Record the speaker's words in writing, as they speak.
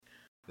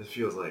It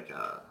feels like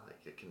a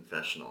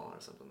confessional or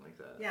something like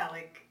that. Yeah,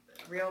 like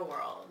real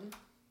world.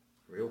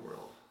 Real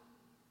world.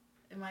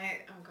 Am I?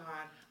 Oh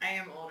God, I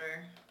am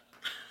older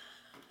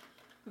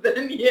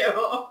than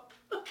you.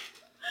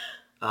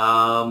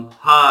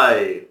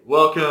 Hi.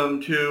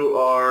 Welcome to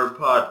our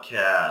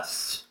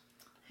podcast.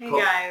 Hey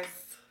guys.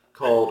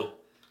 Called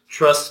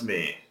Trust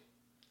Me.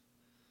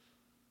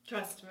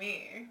 Trust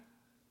me.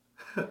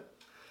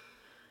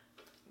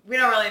 We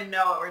don't really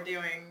know what we're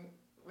doing,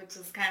 which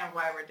is kind of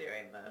why we're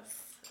doing this.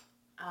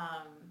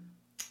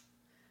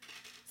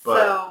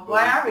 So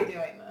why are we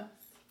doing this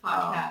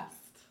podcast?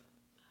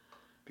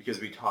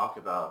 Because we talk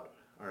about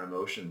our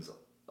emotions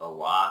a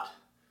lot,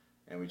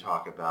 and we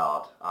talk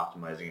about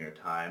optimizing our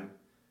time,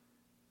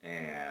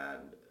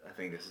 and I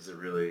think this is a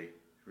really,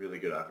 really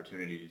good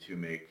opportunity to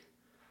make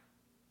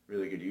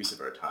really good use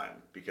of our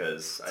time,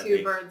 because I think...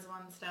 Two birds,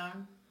 one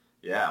stone.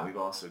 Yeah, we've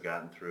also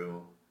gotten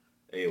through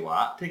a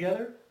lot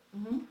together,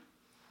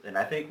 and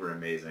I think we're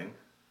amazing.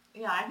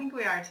 Yeah, I think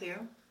we are too.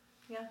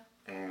 Yeah.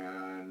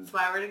 And... That's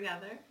why we're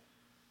together.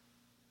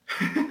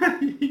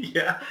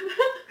 Yeah.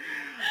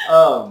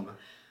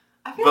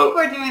 I feel like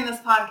we're doing this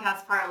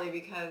podcast partly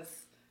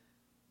because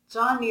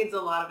John needs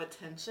a lot of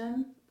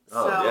attention.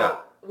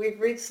 We've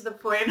reached the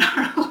point in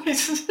our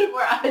relationship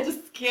where I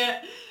just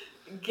can't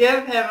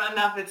give him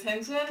enough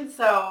attention.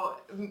 So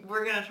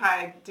we're going to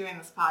try doing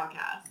this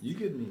podcast. You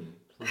give me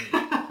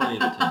plenty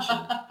of attention.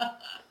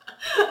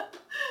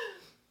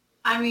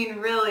 I mean,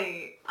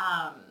 really,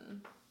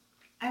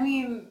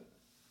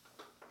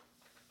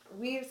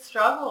 we've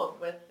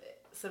struggled with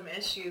some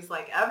issues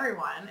like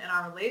everyone in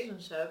our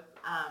relationship.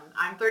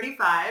 I'm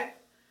 35.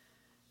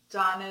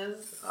 John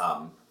is...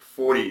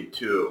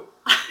 42.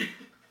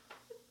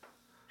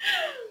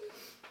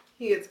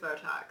 He gets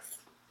Botox.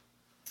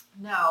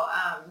 No,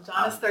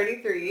 John is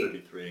 33.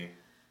 33.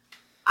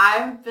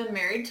 I've been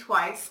married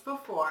twice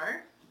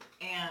before,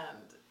 and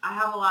I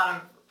have a lot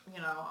of,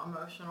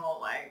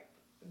 emotional,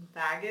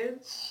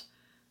 baggage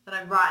that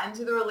I brought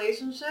into the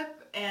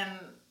relationship,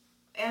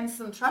 and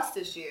some trust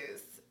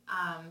issues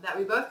that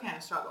we both kind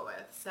of struggle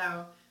with.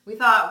 So we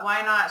thought,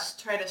 why not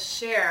try to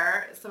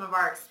share some of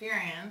our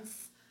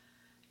experience,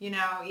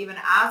 even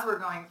as we're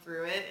going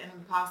through it,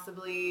 and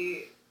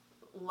possibly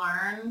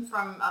learn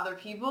from other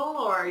people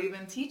or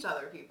even teach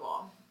other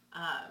people,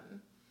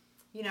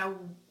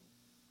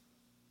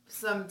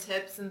 some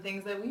tips and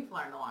things that we've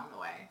learned along the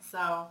way.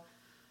 So,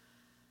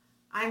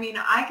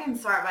 I can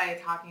start by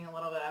talking a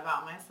little bit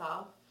about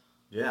myself.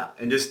 Yeah,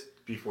 and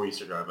just before you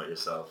start talking about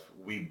yourself,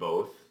 we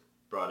both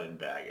brought in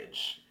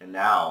baggage, and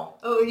now...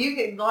 Oh,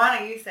 why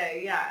don't you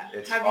say, yeah. Do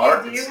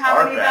you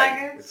have any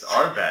baggage? It's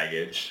our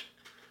baggage.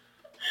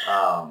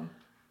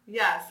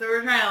 Yeah, so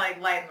we're trying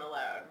to, lighten the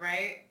load,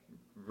 right?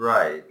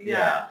 Right,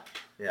 Yeah.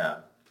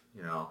 Yeah.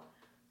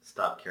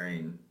 Stop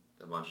carrying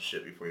a bunch of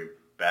shit before your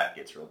back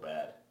gets real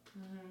bad.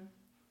 Mm-hmm.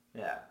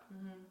 Yeah.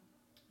 Mm-hmm.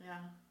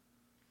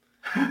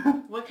 Yeah.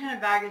 What kind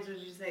of baggage would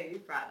you say you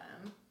brought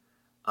in?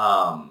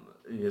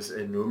 Just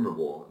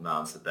innumerable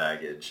amounts of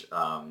baggage.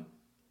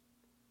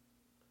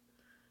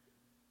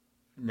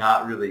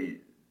 Not really...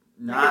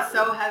 It's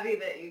so heavy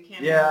that you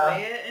can't even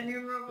weigh it,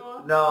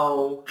 innumerable?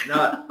 No,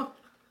 not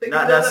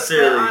not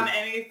necessarily. On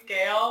any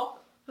scale?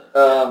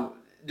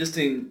 Just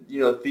in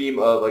theme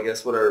of, I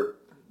guess, what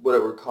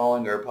we're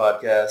calling our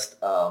podcast.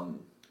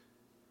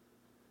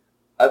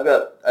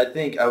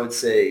 I would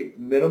say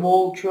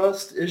minimal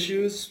trust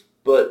issues,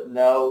 but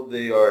now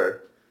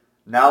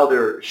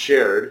they're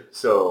shared.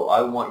 So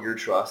I want your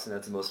trust, and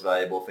that's the most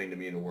valuable thing to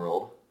me in the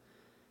world.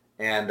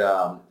 And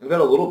I've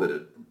got a little bit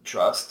of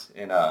trust,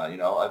 and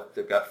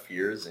I've got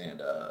fears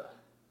and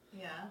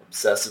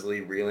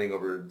obsessively reeling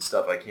over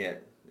stuff I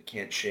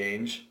can't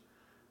change.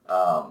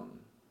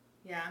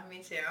 Yeah,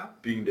 me too.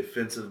 Being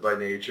defensive by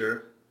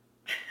nature.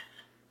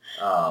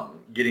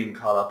 Getting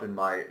caught up in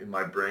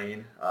my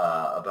brain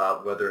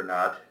about whether or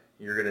not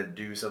you're gonna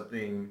do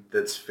something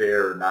that's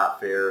fair or not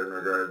fair in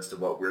regards to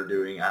what we're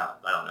doing. I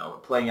don't know.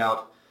 Playing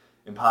out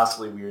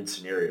impossibly weird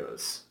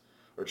scenarios,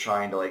 or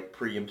trying to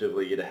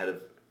preemptively get ahead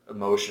of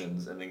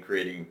emotions and then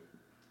creating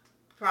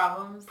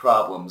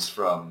problems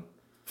from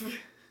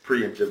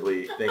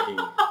preemptively thinking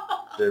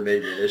there may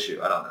be an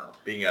issue. I don't know.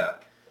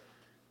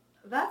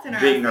 That's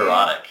interesting. Being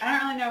neurotic. I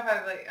don't really know if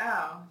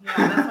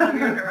that's one of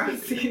your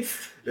neuroses.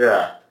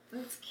 Yeah.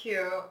 That's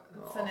cute.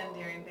 That's an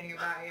endearing thing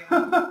about you.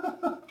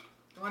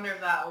 I wonder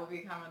if that will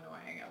become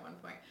annoying at one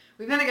point.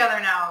 We've been together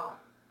now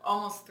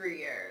almost 3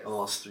 years.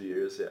 Almost 3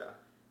 years, yeah.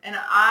 And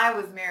I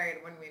was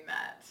married when we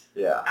met.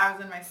 Yeah. I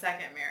was in my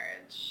second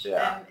marriage.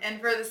 Yeah.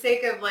 And for the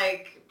sake of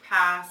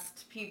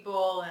past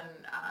people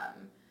and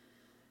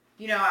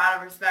out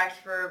of respect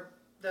for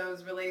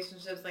those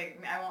relationships, I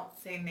won't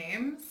say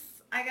names,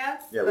 I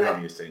guess. Yeah, we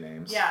don't need to say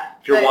names. Yeah.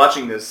 If you're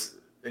watching this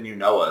and you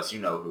know us, you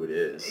know who it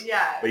is.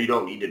 Yeah. But you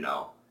don't need to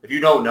know. If you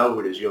don't know who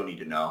it is, you don't need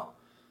to know.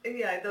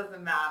 Yeah, it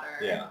doesn't matter.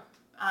 Yeah.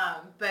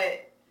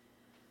 But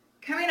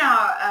coming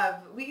out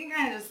of, we can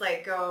kind of just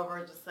go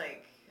over just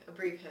a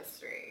brief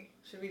history.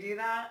 Should we do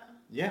that?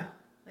 Yeah.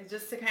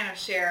 Just to kind of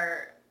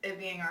share it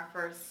being our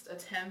first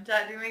attempt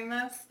at doing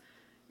this,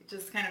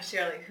 just kind of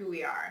share like who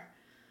we are.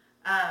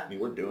 I mean,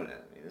 we're doing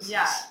it. I mean, this is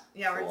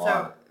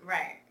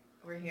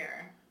we're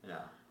here.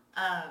 Yeah.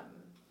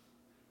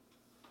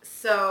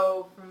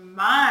 So from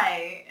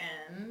my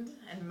end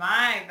and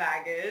my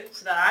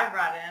baggage that I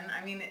brought in,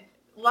 I mean,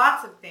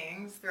 lots of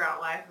things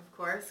throughout life, of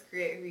course,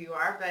 create who you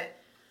are, but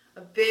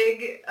a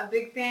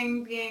big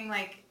thing being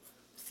like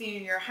senior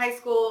year of high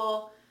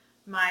school,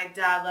 my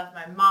dad left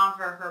my mom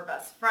for her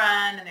best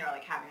friend, and they were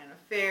like having an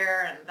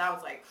affair, and that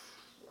was like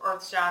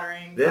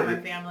earth-shattering for my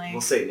family.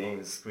 We'll say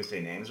names. Can we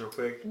say names real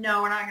quick?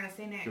 No, we're not going to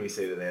say names. Can we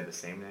say that they had the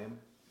same name?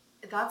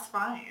 That's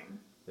fine.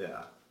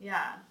 Yeah.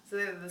 Yeah, so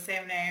they have the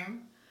same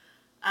name.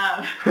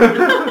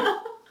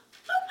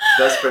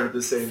 Best friend with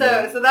the same name.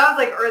 So that was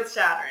like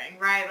earth-shattering,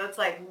 right? That's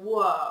like,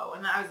 whoa.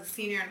 And I was a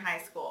senior in high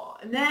school.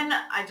 And then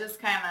I just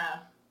kind of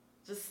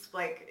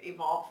like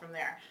evolved from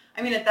there.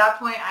 I mean, at that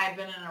point, I had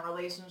been in a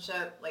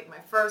relationship, like my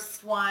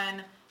first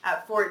one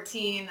at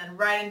 14, then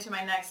right into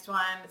my next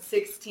one at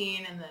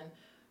 16, and then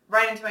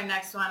right into my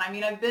next one. I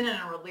mean, I've been in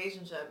a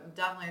relationship. I'm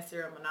definitely a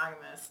serial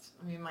monogamist.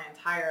 I mean, my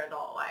entire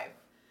adult life.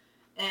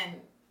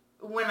 And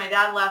when my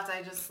dad left,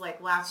 I just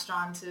like latched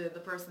on to the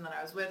person that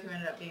I was with, who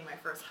ended up being my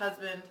first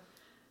husband.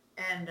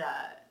 And,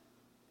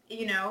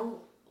 you know,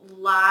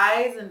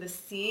 lies and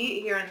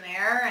deceit here and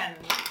there, and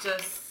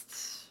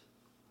just,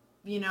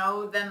 you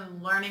know,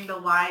 then learning to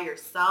lie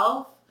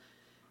yourself.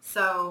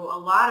 So a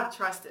lot of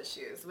trust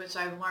issues, which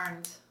I've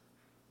learned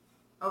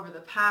over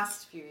the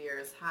past few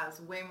years,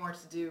 has way more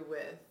to do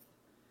with,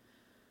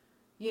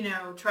 you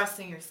know,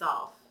 trusting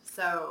yourself.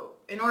 So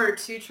in order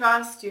to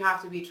trust, you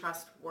have to be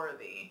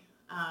trustworthy.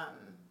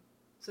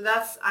 So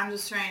I'm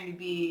just trying to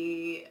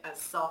be as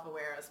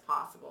self-aware as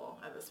possible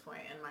at this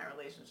point in my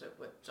relationship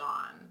with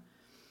John.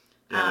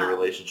 And your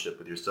relationship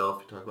with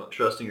yourself. You talk about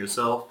trusting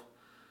yourself.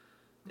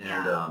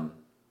 And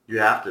you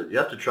have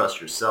to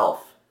trust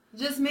yourself.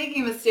 Just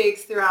making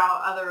mistakes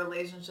throughout other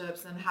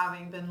relationships and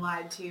having been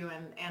lied to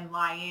and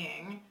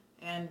lying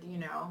and, you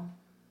know,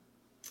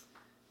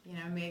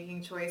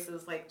 making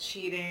choices like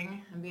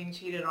cheating and being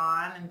cheated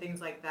on and things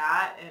like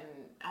that. And,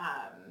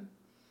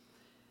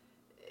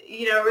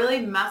 you know, really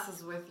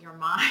messes with your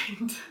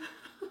mind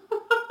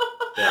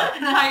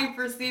and how you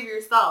perceive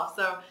yourself.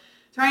 So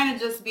trying to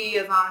just be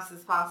as honest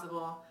as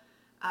possible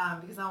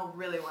because I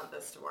really want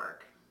this to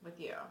work with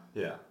you.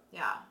 Yeah.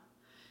 Yeah.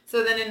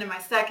 So then into my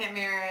second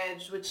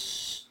marriage,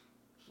 which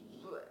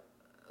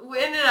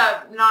ended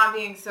up not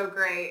being so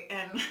great,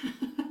 and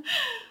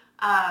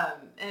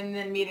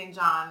then meeting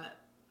John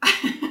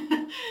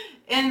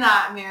in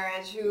that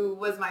marriage, who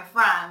was my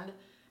friend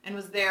and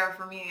was there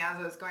for me as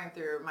I was going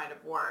through my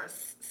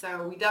divorce.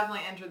 So we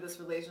definitely entered this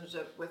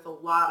relationship with a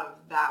lot of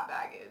that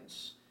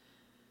baggage.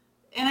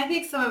 And I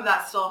think some of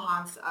that still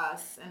haunts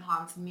us and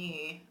haunts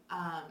me.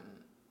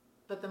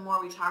 But the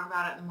more we talk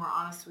about it, the more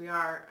honest we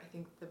are, I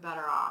think the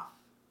better off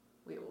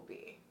we will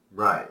be.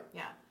 Right.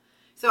 Yeah.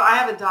 So I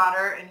have a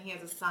daughter and he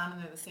has a son,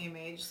 and they're the same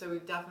age. So we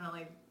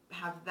definitely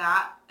have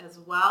that as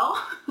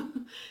well.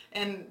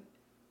 And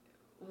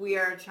we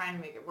are trying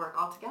to make it work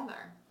all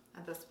together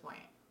at this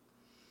point.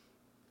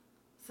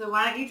 So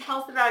why don't you tell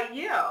us about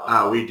you?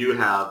 We do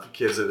have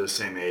kids that are the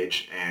same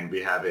age, and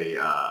we have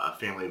a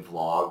family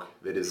vlog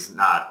that is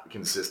not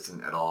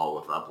consistent at all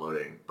with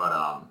uploading,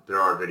 but there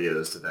are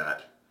videos to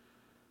that.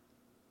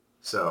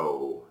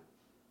 So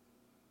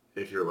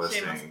if you're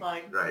listening,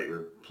 right,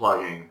 you're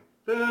plugging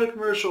the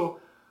commercial.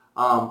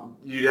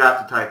 You'd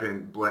have to type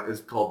in,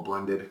 it's called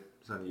Blended.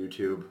 It's on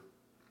YouTube.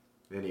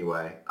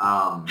 Anyway.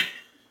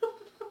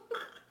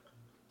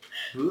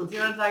 Do you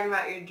want to talk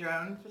about your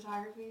drone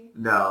photography?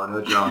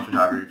 No drone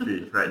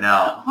photography right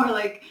now. Or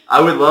like I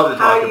would love to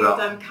talk how about.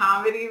 You've done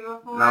comedy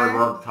before. I would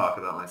love to talk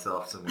about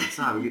myself. So it's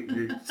not.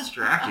 You're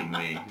distracting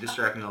me. You're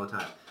distracting me all the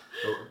time.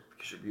 Oh,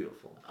 because you're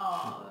beautiful.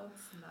 Oh,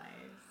 that's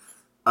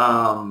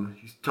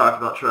nice. You talked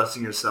about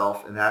trusting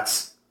yourself, and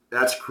that's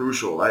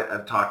crucial.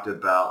 I've talked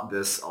about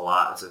this a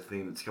lot. It's a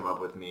theme that's come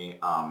up with me.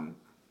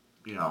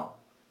 You know,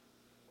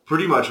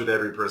 pretty much with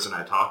every person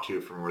I talk to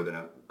for more than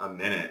a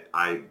minute,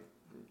 I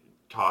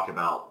talk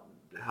about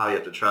how you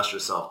have to trust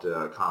yourself to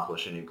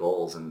accomplish any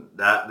goals, and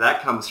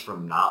that comes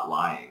from not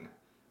lying.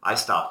 I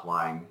stopped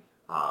lying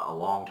a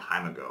long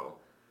time ago.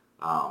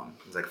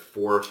 It was like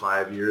 4 or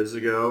 5 years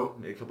ago,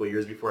 maybe a couple of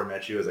years before I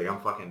met you. I was like,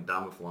 I'm fucking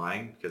done with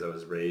lying, because I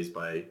was raised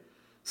by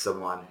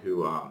someone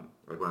who,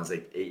 like when I was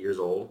like 8 years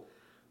old,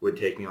 would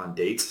take me on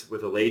dates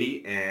with a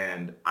lady,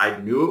 and I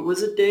knew it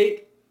was a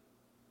date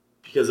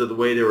because of the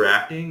way they were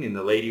acting, and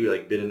the lady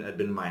had been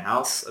in my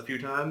house a few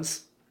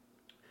times.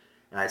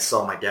 And I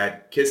saw my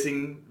dad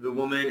kissing the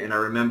woman, and I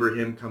remember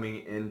him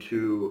coming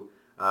into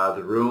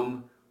the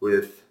room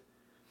with,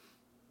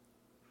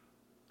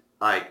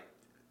 like,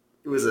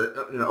 it was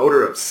an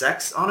odor of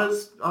sex on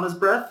his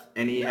breath,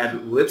 and he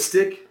had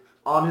lipstick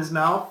on his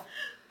mouth.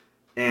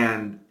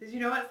 And did you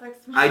know what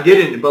sex was? I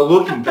didn't, but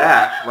looking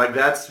back, like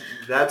that's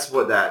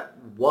what that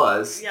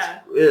was.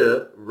 Yeah.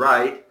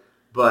 Right.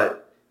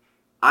 But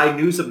I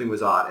knew something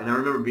was odd, and I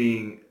remember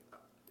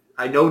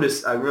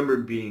I remember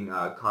being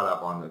caught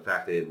up on the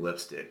fact that he had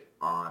lipstick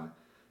on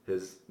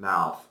his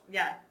mouth.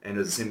 Yeah. And it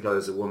was the same color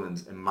as a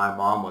woman's, and my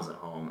mom wasn't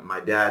home. And my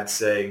dad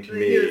saying to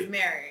me... He was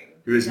married.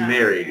 He was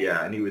married,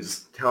 yeah. And he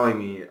was telling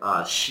me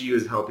she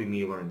was helping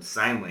me learn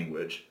sign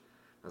language.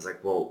 I was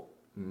like, well,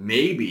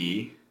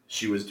 maybe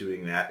she was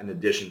doing that in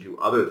addition to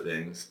other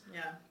things.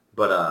 Yeah.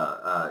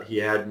 But he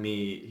had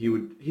me...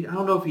 I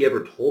don't know if he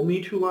ever told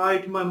me to lie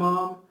to my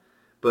mom,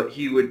 but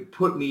he would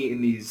put me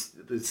in these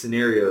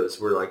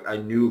scenarios where like I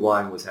knew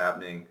lying was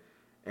happening,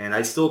 and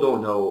I still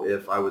don't know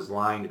if I was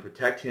lying to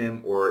protect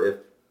him or if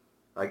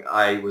like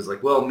I was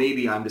like, well,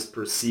 maybe I'm just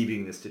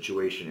perceiving this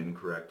situation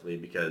incorrectly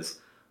because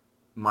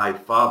my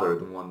father,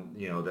 the one,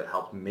 that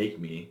helped make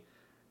me,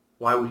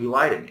 why would he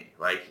lie to me?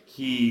 Like,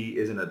 he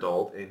is an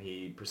adult and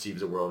he perceives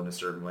the world in a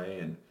certain way,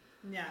 and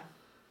yeah.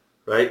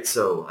 Right?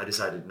 So I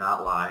decided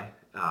not lie.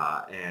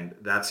 And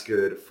that's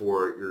good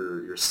for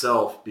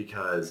yourself,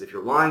 because if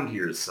you're lying to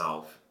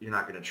yourself, you're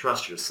not going to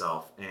trust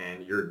yourself,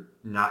 and you're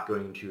not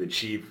going to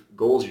achieve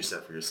goals you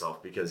set for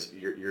yourself, because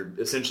you're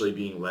essentially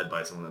being led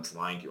by someone that's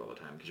lying to you all the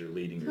time, because you're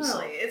leading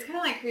yourself. Totally. It's kind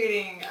of like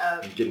creating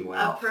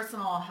a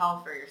personal hell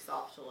for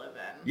yourself to live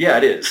in. Yeah,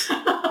 it is.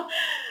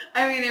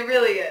 I mean, it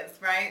really is,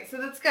 right? So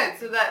that's good.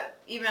 So that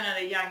even at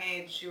a young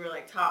age, you were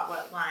like taught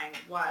what lying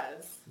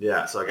was.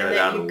 Yeah, so I got and it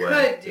out of the way.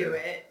 And you could do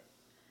it.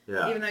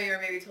 Yeah. Even though you were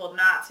maybe told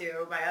not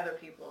to by other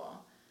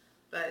people.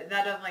 But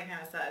that definitely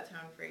kind of set a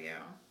tone for you.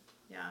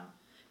 Yeah.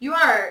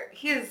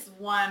 He is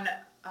one,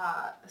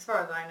 as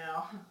far as I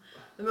know,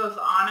 the most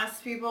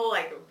honest people,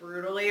 like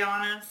brutally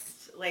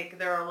honest. Like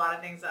there are a lot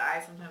of things that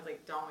I sometimes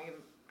like don't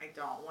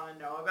want to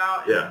know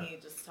about, and he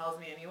just tells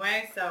me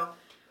anyway. So,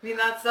 I mean,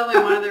 that's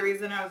definitely one of the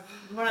reasons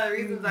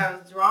I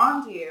was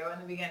drawn to you in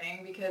the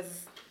beginning,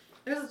 because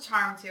there's a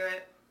charm to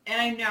it. And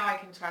I know I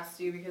can trust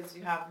you because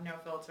you have no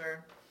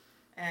filter.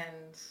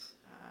 And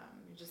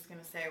you're just going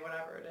to say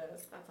whatever it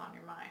is that's on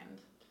your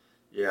mind.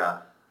 Yeah.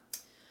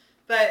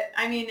 But,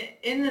 I mean,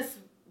 in this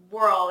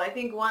world, I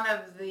think one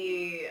of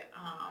the,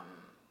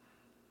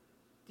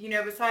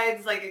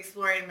 besides, like,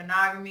 exploring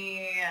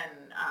monogamy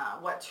and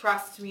what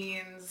trust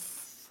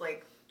means,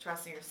 like,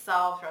 trusting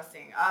yourself,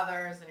 trusting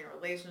others and your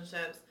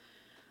relationships,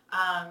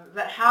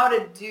 but how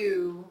to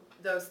do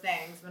those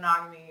things,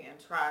 monogamy and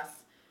trust,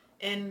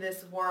 in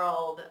this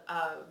world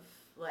of,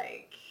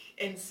 like,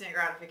 instant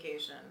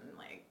gratification,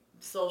 like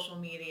social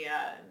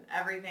media and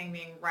everything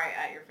being right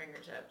at your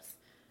fingertips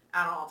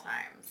at all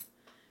times.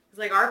 It's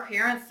like our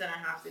parents didn't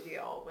have to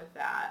deal with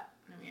that.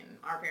 I mean,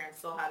 our parents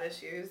still had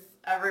issues.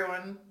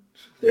 Everyone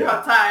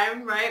throughout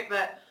time, right?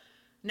 But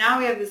now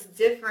we have this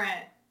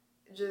different,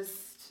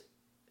 just,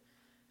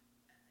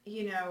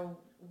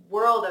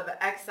 world of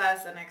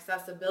excess and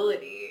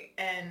accessibility.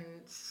 And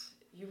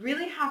you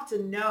really have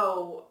to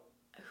know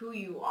who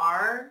you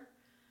are,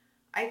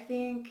 I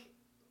think,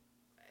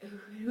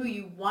 who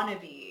you want to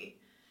be,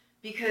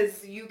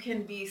 because you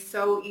can be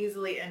so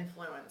easily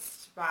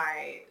influenced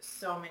by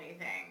so many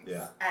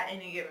things at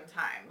any given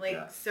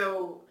time.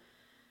 So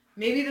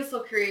maybe this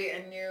will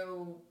create a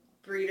new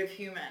breed of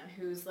human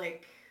who's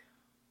like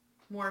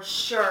more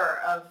sure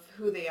of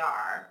who they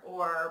are,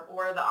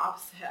 or the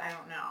opposite. I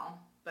don't know.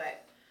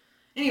 But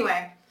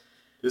anyway.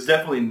 There's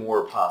definitely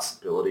more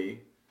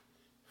possibility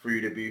for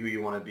you to be who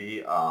you want to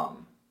be.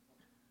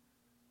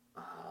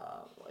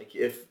 Like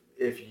if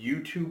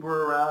YouTube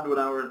were around when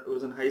I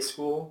was in high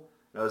school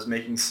and I was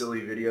making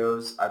silly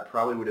videos, I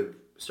probably would have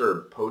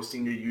started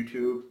posting to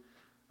YouTube.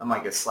 I'm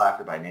like a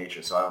slacker by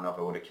nature, so I don't know if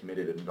I would have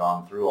committed and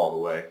gone through all the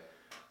way.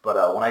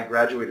 But when I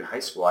graduated high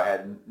school,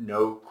 I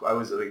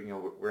was like,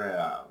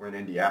 we're in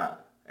Indiana,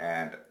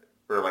 and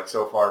we're like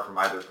so far from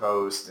either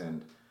coast,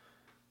 and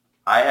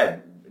I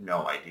had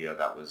no idea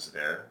that was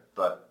there.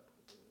 But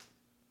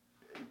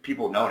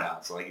people know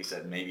now, so like you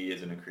said, maybe it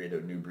isn't a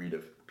creative new breed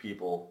of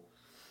people,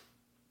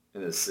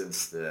 in the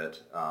sense that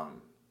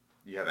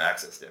you have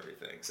access to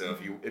everything. So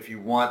if you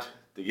want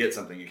to get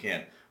something, you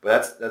can.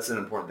 But that's an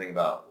important thing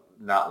about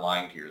not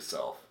lying to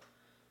yourself,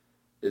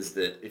 is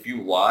that if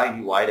you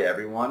lie to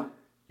everyone,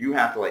 you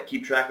have to like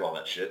keep track of all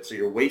that shit. So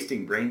you're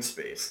wasting brain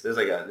space. There's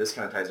like this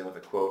kind of ties in with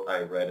a quote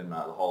I read in the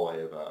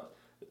hallway of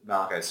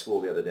Malachi's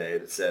school the other day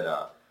that said,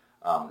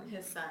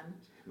 his son,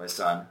 my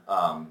son,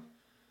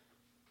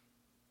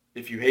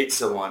 if you hate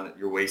someone,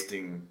 you're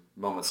wasting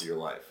moments of your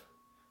life.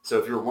 So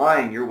if you're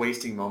lying, you're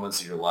wasting moments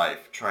of your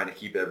life trying to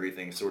keep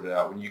everything sorted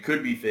out, when you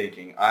could be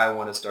thinking, I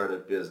want to start a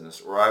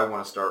business, or I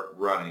want to start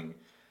running,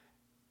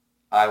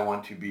 I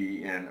want to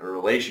be in a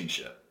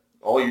relationship.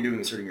 All you're doing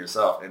is hurting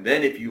yourself. And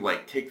then if you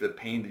like take the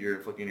pain that you're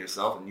inflicting on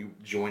yourself and you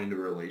join into a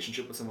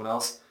relationship with someone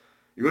else,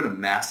 you're going to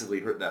massively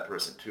hurt that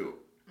person too.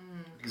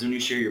 Because when you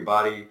share your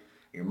body,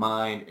 your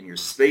mind, and your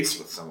space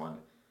with someone,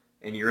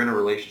 and you're in a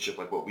relationship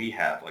like what we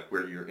have, like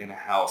where you're in a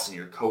house and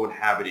you're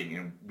co-inhabiting,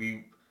 and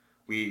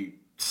we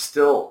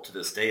still to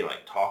this day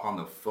like talk on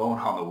the phone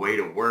on the way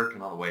to work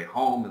and on the way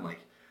home, and like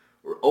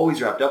we're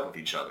always wrapped up with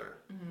each other.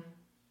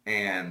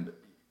 And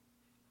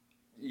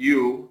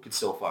you could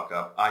still fuck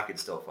up, I could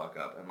still fuck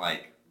up, and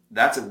like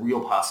that's a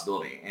real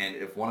possibility. And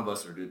if one of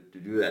us were to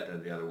do that to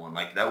the other one,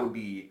 like that would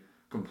be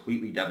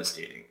completely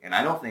devastating. And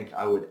I don't think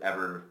I would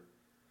ever,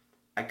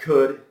 I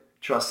could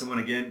trust someone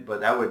again, but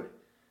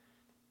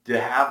to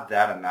have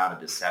that amount of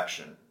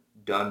deception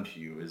done to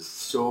you is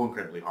so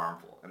incredibly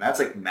harmful. And that's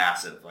like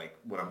massive, like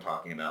what I'm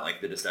talking about, like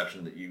the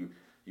deception that you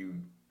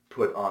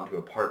put onto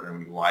a partner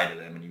when you lie to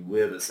them and you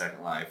live a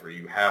second life or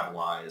you have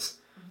lies.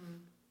 Mm-hmm.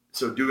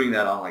 So doing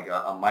that on like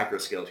a micro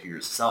scale to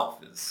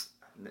yourself is,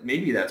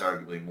 maybe that's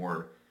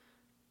arguably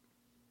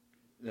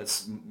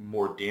that's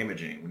more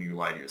damaging when you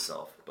lie to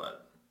yourself,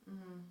 but.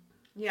 Mm-hmm.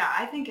 Yeah,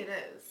 I think it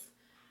is.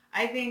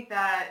 I think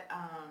that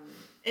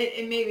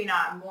it maybe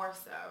not more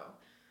so,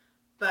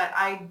 but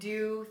I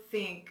do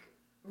think,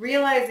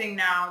 realizing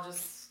now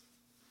just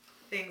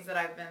things that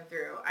I've been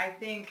through, I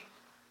think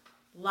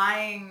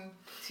lying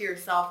to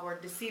yourself or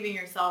deceiving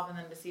yourself and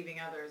then deceiving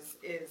others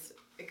is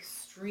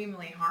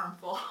extremely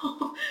harmful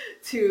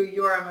to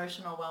your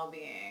emotional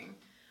well-being,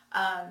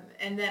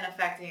 and then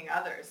affecting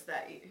others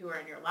who are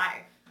in your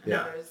life and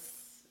others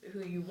who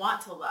you want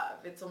to love.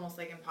 It's almost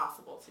like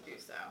impossible to do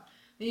so.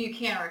 Then you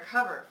can't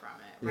recover from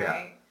it,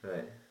 right? Yeah,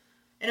 right.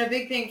 And a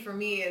big thing for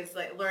me is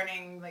like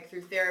learning, like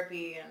through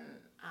therapy and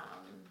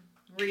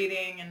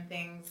reading and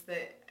things,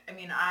 that, I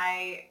mean,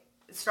 I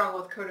struggle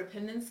with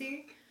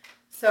codependency.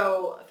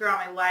 So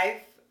throughout my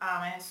life,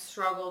 I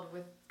struggled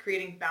with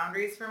creating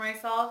boundaries for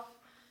myself,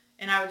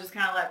 and I would just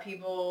kind of let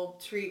people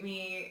treat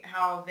me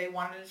how they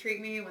wanted to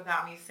treat me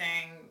without me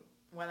saying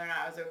whether or not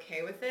I was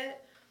okay with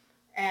it,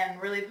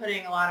 and really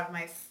putting a lot of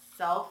my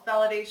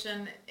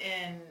self-validation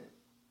in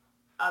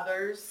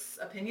others'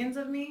 opinions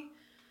of me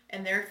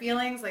and their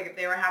feelings, like if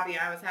they were happy,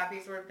 I was happy,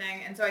 sort of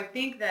thing. And so I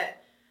think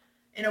that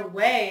in a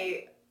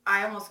way,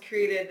 I almost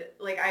created,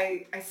 like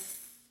I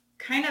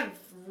kind of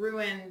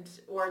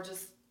ruined or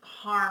just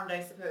harmed,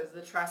 I suppose,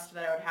 the trust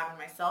that I would have in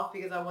myself,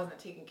 because I wasn't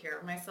taking care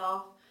of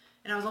myself.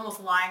 And I was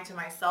almost lying to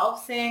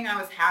myself, saying I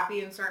was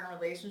happy in certain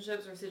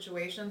relationships or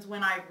situations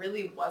when I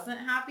really wasn't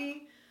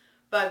happy,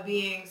 but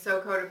being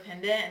so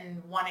codependent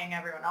and wanting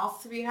everyone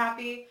else to be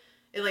happy,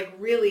 it like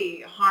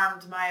really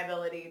harmed my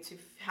ability to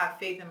have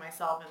faith in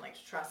myself and like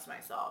to trust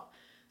myself.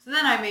 So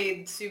then I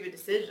made stupid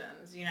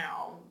decisions,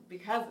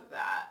 because of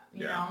that,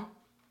 you know,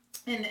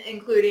 and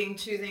including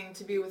choosing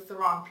to be with the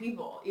wrong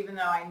people, even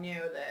though I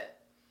knew that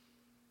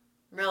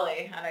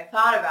really, had I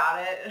thought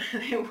about it,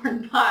 they were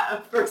not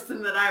a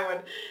person that I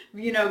would,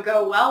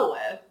 go well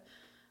with.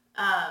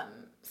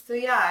 So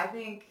yeah, I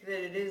think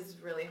that it is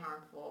really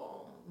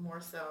harmful,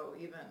 more so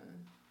even,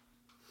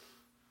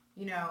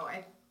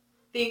 I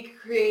think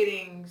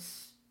creating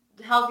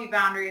healthy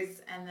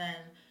boundaries and then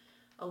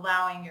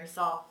allowing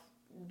yourself,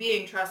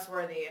 being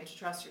trustworthy and to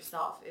trust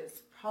yourself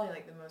is probably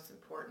like the most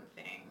important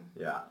thing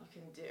you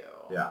can do.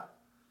 Yeah.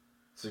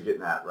 So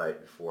getting that right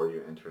before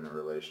you enter in a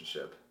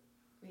relationship.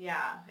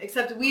 Yeah,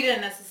 except we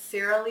didn't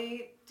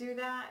necessarily do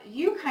that.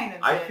 You kind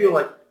of did. I feel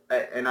like,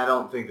 and I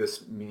don't think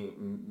this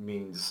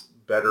means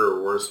better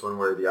or worse one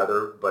way or the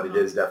other, but it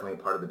is definitely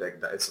part of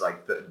it's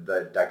like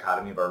the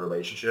dichotomy of our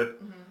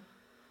relationship. Mm-hmm.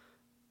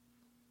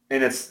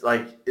 And it's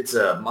like, it's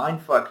a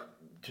mind fuck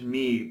to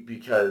me,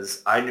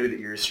 because I knew that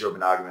you're serial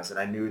monogamous, and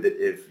I knew that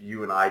if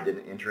you and I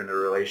didn't enter into a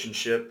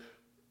relationship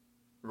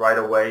right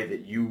away,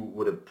 that you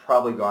would have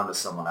probably gone to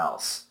someone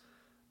else.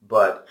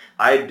 But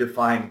I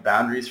defined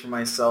boundaries for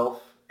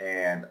myself,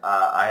 and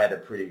I had a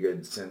pretty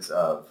good sense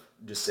of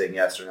just saying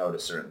yes or no to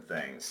certain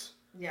things.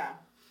 Yeah.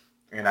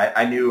 And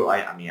I knew,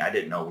 I mean, I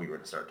didn't know we were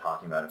going to start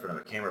talking about it in front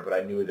of a camera, but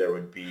I knew there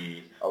would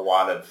be a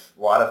lot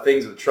of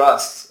things with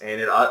trust. And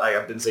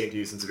I've been saying to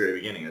you since the very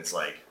beginning, it's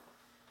like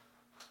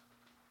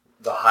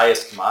the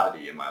highest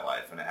commodity in my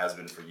life, and it has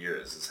been for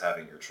years, is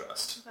having your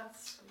trust.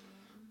 That's sweet.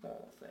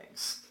 Oh,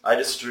 thanks. I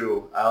just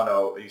drew, I don't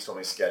know, you told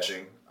me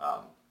sketching,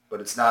 but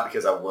it's not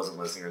because I wasn't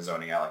listening or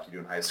zoning out like you do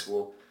in high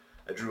school.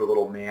 I drew a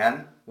little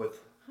man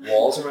with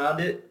walls around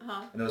it,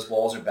 and those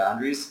walls are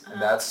boundaries,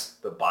 and that's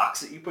the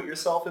box that you put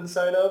yourself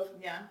inside of.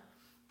 Yeah.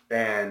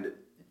 And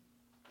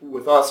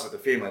with us, with the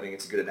family, I think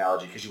it's a good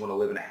analogy, because you want to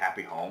live in a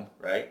happy home,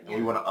 right? Yeah. And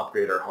we want to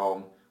upgrade our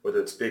home, whether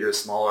it's bigger or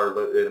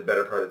smaller, in a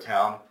better part of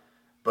town.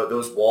 But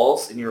those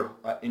walls in your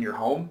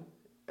home,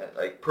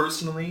 like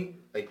personally,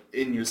 like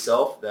in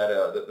yourself, that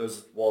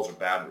those walls are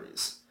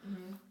boundaries.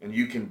 Mm-hmm. And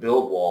you can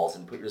build walls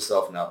and put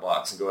yourself in that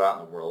box and go out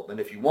in the world. And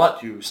if you want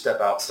to,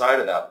 step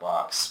outside of that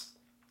box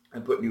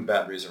and put new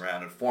boundaries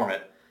around and form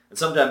it. And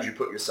sometimes you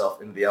put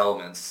yourself into the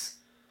elements,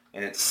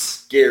 and it's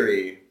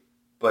scary,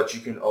 but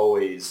you can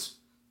always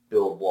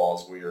build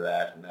walls where you're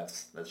at, and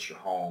that's your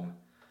home.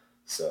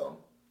 So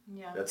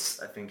yeah,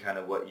 that's, I think, kind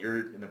of what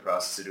you're in the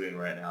process of doing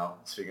right now,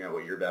 is figuring out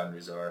what your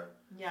boundaries are.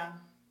 Yeah.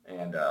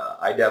 And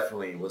I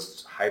definitely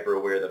was hyper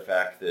aware of the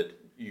fact that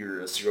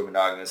you're a serial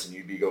monogamous and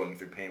you'd be going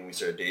through pain when we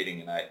started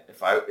dating. And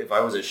if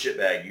I was a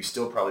shitbag, you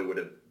still probably would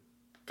have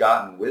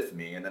gotten with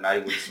me, and then I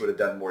would have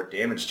done more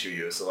damage to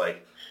you. So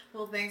like,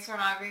 well, thanks for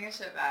not being a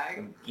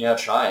shitbag. Yeah,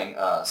 trying.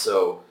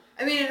 So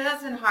I mean, it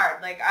has been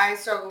hard. Like I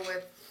struggle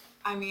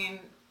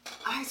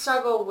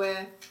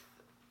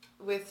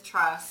with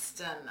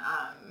trust and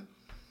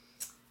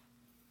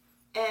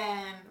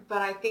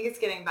but I think it's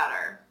getting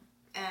better.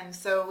 And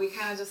so we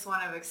kind of just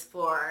want to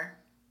explore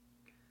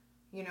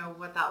you know,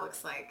 what that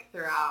looks like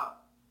throughout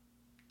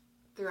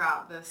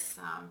this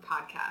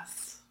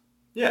podcast.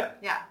 Yeah.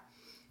 Yeah.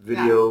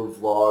 Video,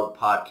 vlog,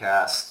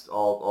 podcast,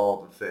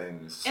 all the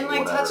things. And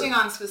like whatever. touching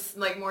on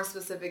like more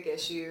specific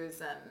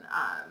issues and,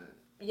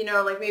 you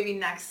know, like maybe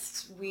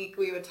next week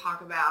we would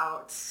talk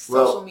about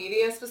social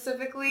media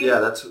specifically. Yeah,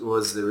 that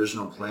was the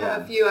original plan. We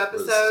have a few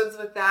episodes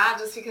with that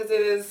just because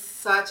it is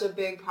such a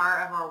big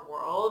part of our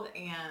world.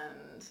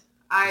 And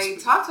I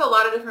talk to a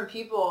lot of different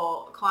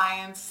people,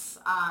 clients,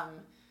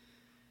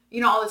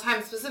 you know, all the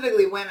time,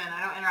 specifically women.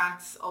 I don't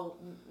interact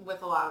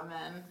with a lot of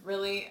men,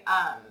 really.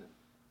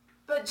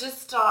 But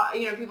just,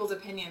 you know, people's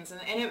opinions,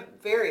 and it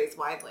varies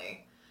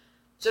widely.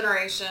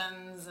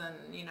 Generations and,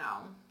 you know,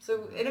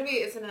 so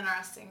it's an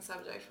interesting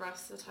subject for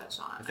us to touch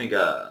on. I think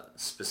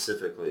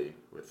specifically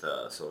with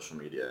social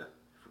media,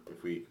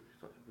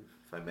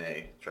 if I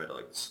may try to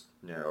like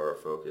narrow our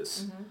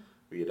focus,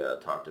 we had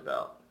talked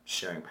about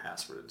sharing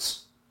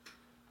passwords.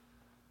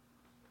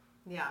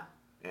 Yeah.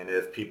 And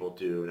if people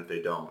do, and if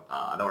they don't,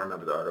 I don't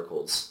remember the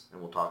articles,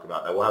 and we'll talk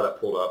about that. We'll have that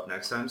pulled up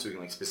next time so we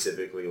can like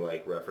specifically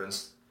like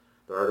reference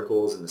the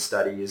articles and the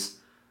studies.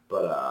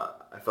 But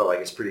I felt like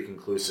it's pretty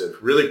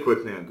conclusive. Really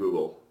quickly on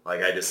Google,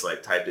 like I just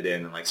like typed it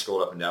in and like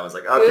scrolled up and down. I was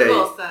like,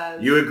 okay,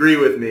 you agree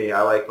with me.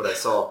 I like what I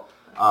saw.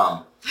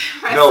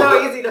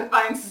 Easy to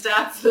find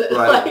stats that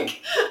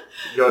like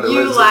go to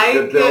you like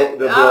the Bill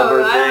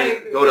Burr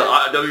thing. Go to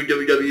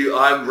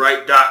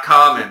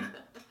www.imright.com and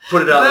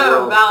put it out in the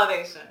world.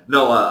 Validation.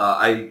 No,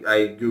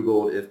 I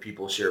Googled if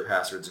people share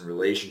passwords in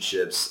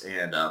relationships,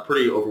 and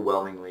pretty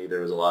overwhelmingly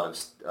there was a lot of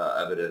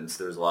evidence.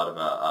 There was a lot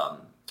of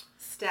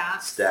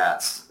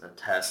stats, a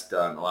test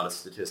done, a lot of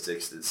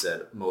statistics that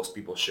said most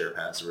people share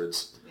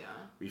passwords. Yeah.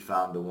 We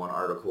found the one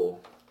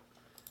article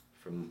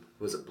from,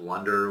 was it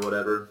Blunder or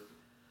whatever?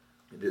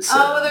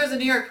 Said, there's a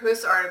New York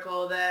Post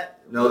article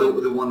that... No,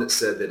 the one that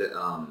said that it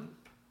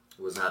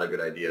was not a good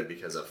idea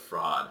because of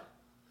fraud.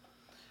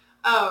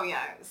 Oh,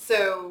 yeah.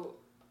 So...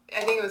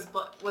 I think it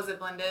was it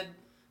Blended?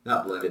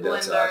 Not Blended, Blender.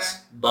 that's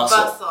us.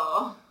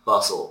 Bustle.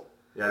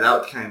 Yeah,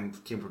 that came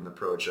from the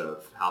approach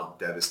of how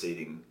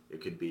devastating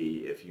it could be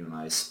if you and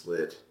I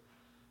split,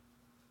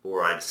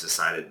 or you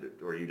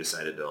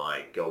decided to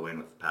like go in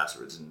with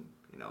passwords and,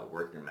 you know,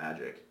 work your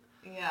magic.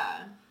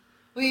 Yeah.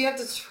 Well, you have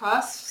to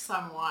trust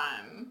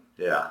someone.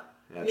 Yeah.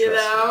 You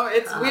know,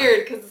 it's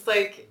weird because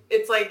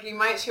it's like you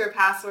might share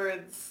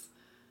passwords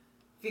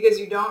because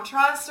you don't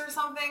trust or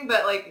something,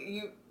 but like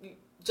you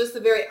just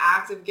the very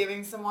act of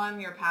giving someone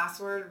your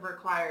password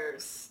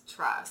requires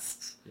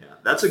trust. Yeah,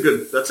 that's a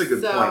good point.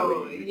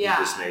 What you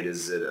just made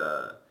is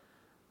that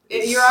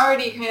you're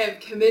already kind of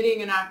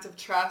committing an act of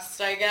trust,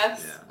 I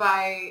guess,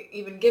 by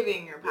even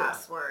giving your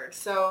password.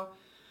 So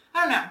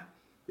I don't know.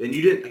 And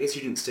I guess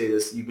you didn't say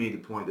this. You made the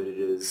point that it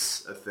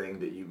is a thing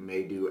that you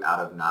may do out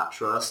of not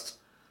trust,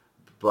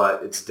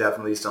 but it's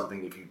definitely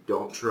something if you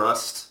don't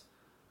trust,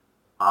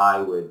 I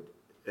would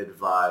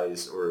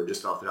advise, or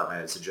just off the top of my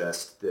head,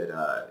 suggest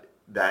that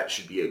that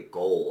should be a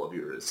goal of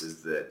yours,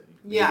 is that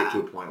you get to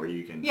a point where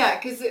you can... Yeah,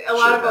 because a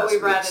lot of what we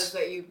read is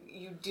that you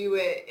do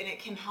it, and it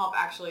can help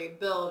actually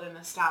build and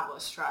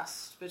establish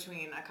trust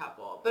between a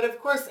couple. But of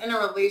course, in a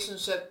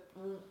relationship,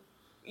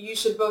 you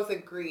should both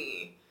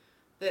agree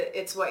that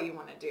it's what you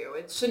want to do.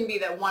 It shouldn't be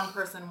that one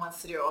person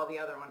wants to do it while the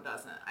other one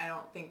doesn't. I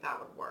don't think that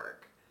would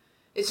work.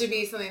 It should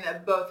be something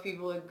that both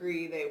people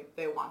agree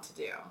they want to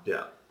do.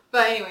 Yeah.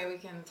 But anyway, we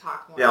can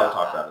talk more about that. Yeah, we'll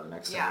talk about it the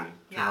next time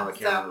we turn on the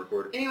camera and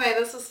record. Anyway,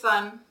 this was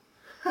fun.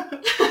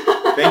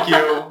 Thank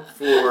you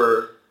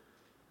for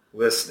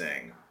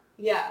listening.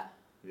 Yeah.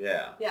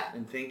 Yeah. Yeah.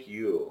 And thank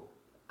you.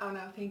 Oh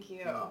no, thank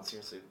you. No,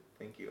 seriously,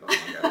 thank you. Oh my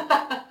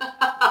God.